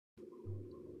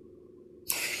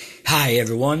Hi,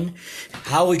 everyone.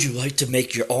 How would you like to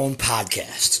make your own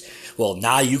podcast? Well,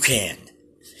 now you can.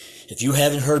 If you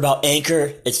haven't heard about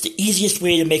Anchor, it's the easiest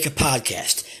way to make a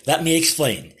podcast. Let me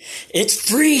explain. It's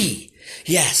free.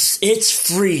 Yes, it's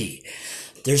free.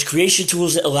 There's creation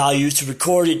tools that allow you to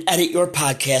record and edit your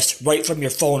podcast right from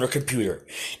your phone or computer.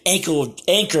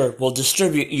 Anchor will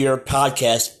distribute your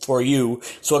podcast for you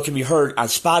so it can be heard on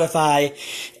Spotify,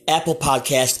 Apple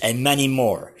Podcasts, and many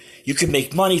more. You can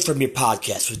make money from your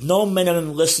podcast with no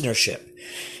minimum listenership.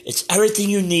 It's everything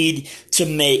you need to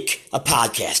make a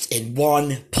podcast in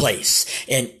one place.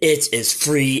 And it is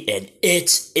free and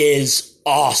it is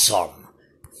awesome.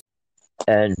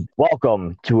 And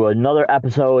welcome to another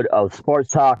episode of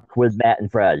Sports Talk with Matt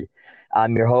and Fred.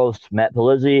 I'm your host, Matt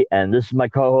Palizzi, and this is my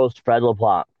co-host, Fred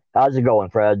LaPlante. How's it going,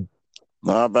 Fred?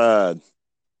 Not bad.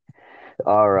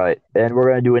 All right, and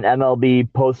we're going to do an MLB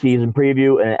postseason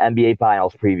preview and an NBA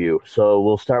Finals preview. So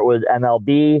we'll start with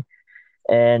MLB,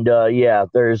 and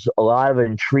there's a lot of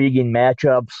intriguing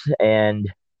matchups, and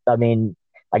I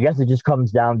guess it just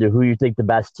comes down to who you think the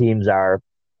best teams are.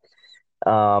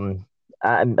 To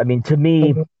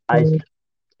me,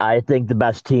 I think the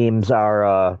best teams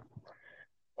are.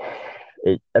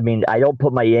 I don't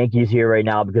put my Yankees here right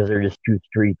now because they're just too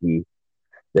streaky.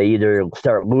 They either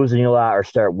start losing a lot or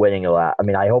start winning a lot.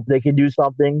 I hope they can do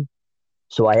something,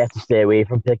 so I have to stay away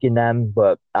from picking them.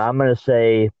 But I'm gonna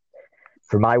say,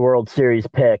 for my World Series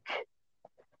pick,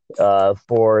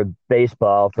 for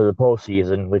baseball for the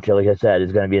postseason, which, like I said,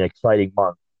 is going to be an exciting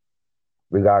month.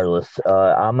 Regardless,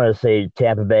 I'm going to say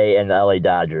Tampa Bay and the LA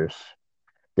Dodgers.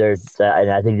 And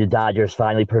I think the Dodgers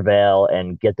finally prevail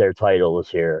and get their title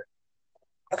this year.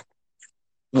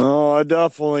 No, I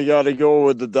definitely got to go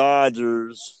with the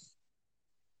Dodgers.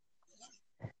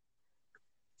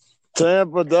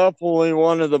 Tampa definitely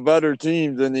one of the better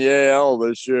teams in the AL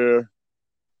this year.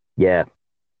 Yeah.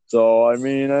 So, I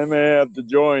may have to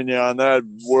join you on that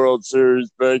World Series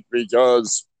pick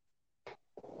because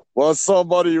once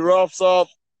somebody roughs up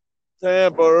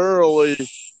Tampa early.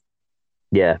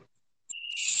 Yeah.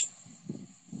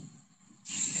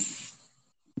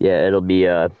 Yeah, it'll be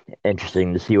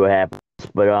interesting to see what happens.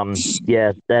 But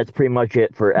that's pretty much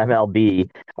it for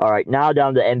MLB. All right, now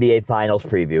down to NBA Finals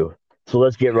preview. So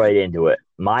let's get right into it.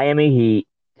 Miami Heat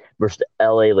versus the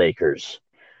LA Lakers.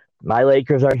 My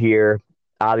Lakers are here.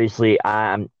 Obviously,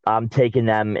 I'm taking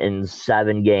them in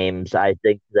 7 games. I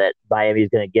think that Miami's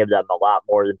going to give them a lot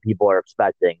more than people are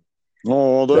expecting.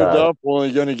 Oh, they're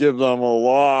definitely going to give them a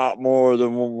lot more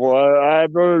than what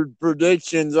I've heard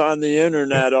predictions on the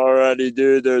internet already,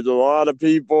 dude. There's a lot of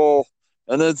people,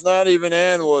 and it's not even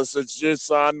analysts. It's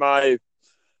just on my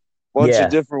bunch of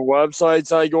different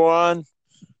websites I go on.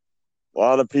 A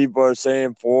lot of people are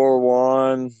saying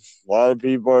 4-1. A lot of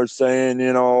people are saying,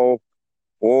 4-2.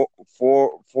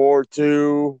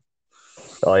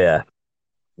 Oh, yeah.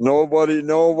 Nobody.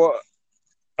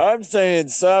 I'm saying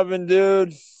 7,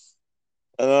 dude.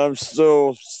 And I'm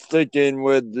still sticking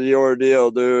with the ordeal,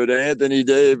 dude. Anthony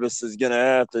Davis is going to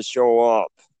have to show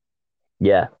up.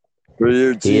 Yeah. For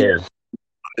your team. He is.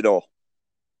 Title.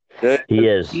 He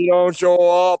is. If you don't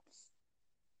show up,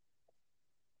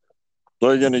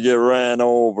 they're going to get ran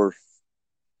over.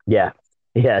 Yeah.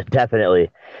 Yeah, definitely.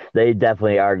 They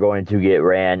definitely are going to get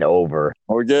ran over.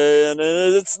 Okay, and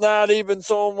it's not even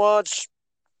so much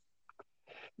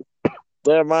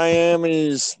that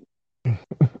Miami's...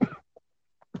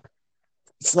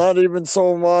 It's not even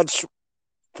so much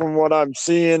from what I'm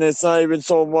seeing. It's not even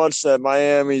so much that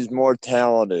Miami's more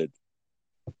talented.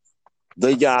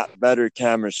 They got better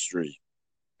chemistry.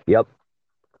 Yep.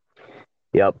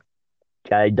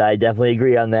 I definitely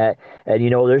agree on that. And,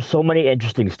 there's so many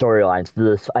interesting storylines to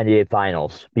this NBA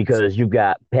Finals because you've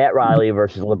got Pat Riley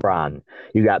versus LeBron.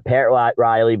 You got Pat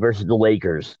Riley versus the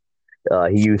Lakers.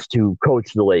 He used to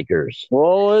coach the Lakers.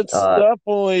 Well, it's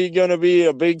definitely going to be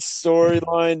a big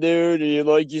storyline, dude.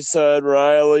 Like you said,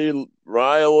 Riley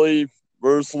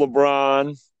versus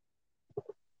LeBron.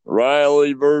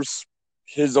 Riley versus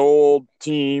his old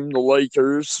team, the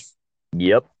Lakers.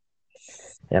 Yep.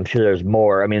 I'm sure there's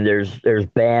more. There's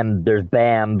Bam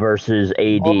versus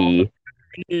AD.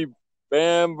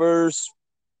 Bam versus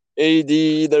AD.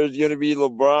 There's going to be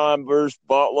LeBron versus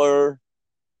Butler.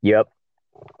 Yep.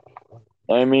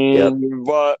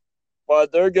 But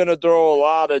they're going to throw a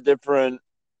lot of different.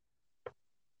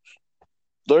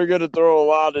 They're going to throw a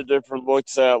lot of different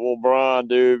looks at LeBron,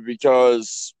 dude,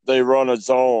 because they run a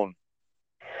zone.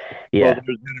 Yeah. So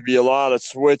there's going to be a lot of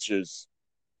switches.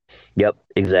 Yep,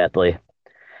 exactly.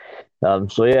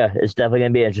 It's definitely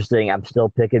going to be interesting. I'm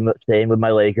still staying with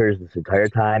my Lakers this entire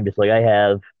time, just like I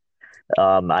have.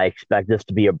 I expect this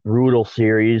to be a brutal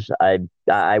series. I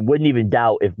wouldn't even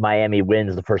doubt if Miami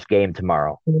wins the first game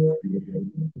tomorrow.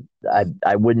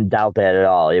 I wouldn't doubt that at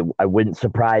all. I wouldn't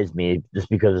surprise me just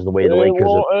because of the way the Lakers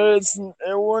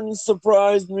It wouldn't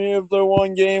surprise me if they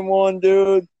won game one,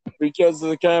 dude, because of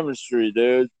the chemistry,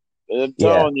 dude. I'm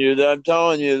telling you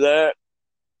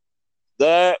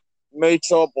that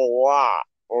makes up a lot.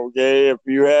 Okay, if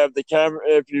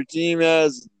your team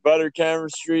has better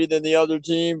chemistry than the other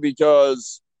team,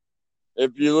 because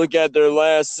if you look at their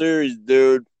last series,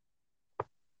 dude,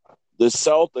 the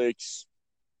Celtics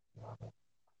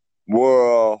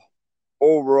were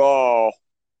overall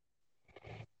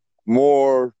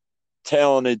more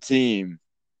talented team,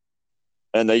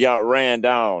 and they got ran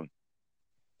down.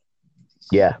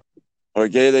 Yeah.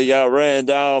 Okay, they got ran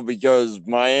down because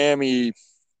Miami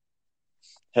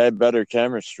had better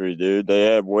chemistry, dude. They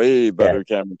had way better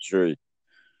chemistry.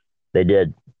 They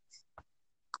did.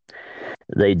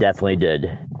 They definitely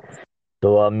did.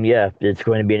 So, it's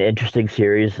going to be an interesting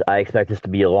series. I expect this to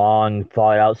be a long,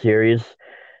 thought-out series.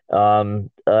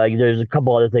 There's a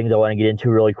couple other things I want to get into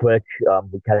really quick.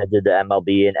 We kind of did the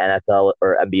MLB and NFL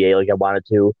or NBA like I wanted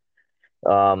to.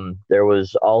 There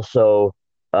was also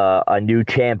a new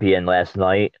champion last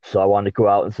night, so I wanted to go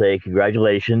out and say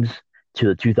congratulations to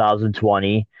the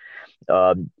 2020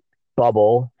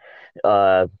 bubble.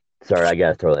 Sorry, I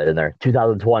gotta throw that in there.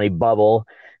 2020 bubble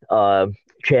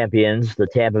champions, the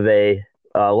Tampa Bay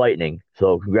Lightning.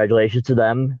 So congratulations to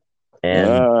them.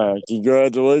 And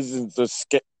congratulations to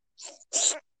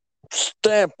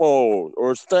Stampos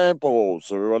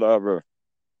or whatever.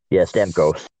 Yeah,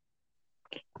 Stamkos.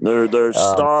 Their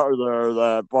star there,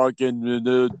 that fucking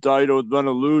the title's been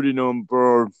eluding them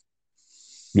for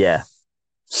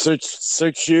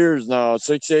 6 years now,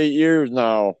 8 years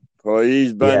now. Well,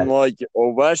 he's been like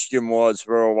Ovechkin was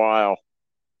for a while.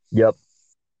 Yep,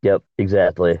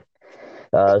 exactly.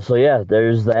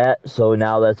 There's that. So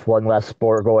now that's one less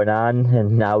sport going on,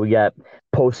 and now we got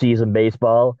postseason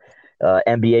baseball,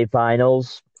 NBA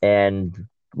finals, and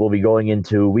we'll be going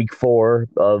into week 4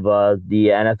 of the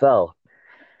NFL,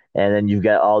 and then you've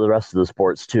got all the rest of the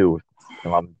sports too.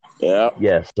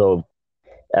 So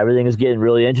everything is getting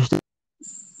really interesting.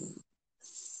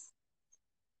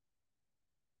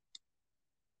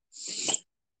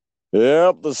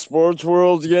 Yep, the sports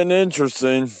world's getting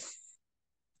interesting.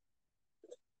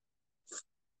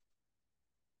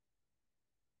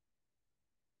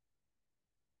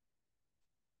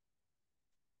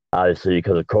 Obviously,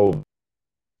 because of COVID.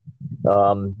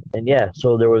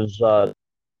 So there was a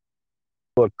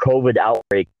COVID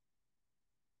outbreak.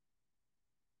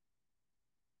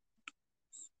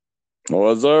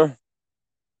 Was there?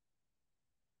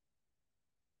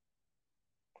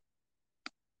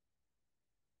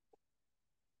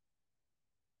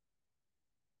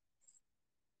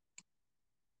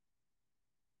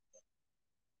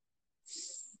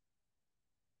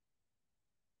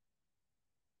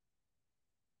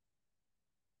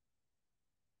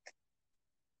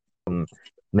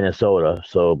 Minnesota,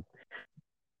 so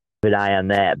keep an eye on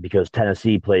that because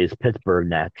Tennessee plays Pittsburgh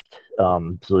next,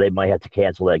 so they might have to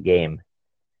cancel that game.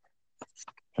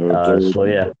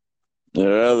 Yeah,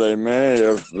 they may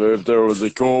if there was a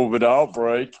COVID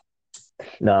outbreak.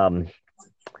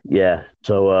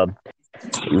 So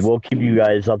we'll keep you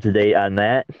guys up to date on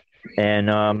that,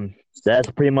 and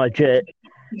that's pretty much it.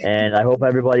 And I hope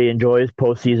everybody enjoys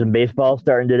postseason baseball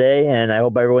starting today, and I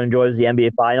hope everyone enjoys the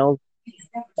NBA Finals.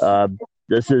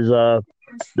 This is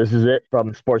it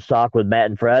from Sports Talk with Matt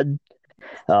and Fred.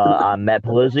 I'm Matt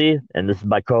Palizzi, and this is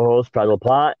my co-host Fred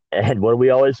LaPlante. And what do we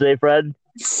always say, Fred?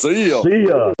 See ya. See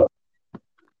ya.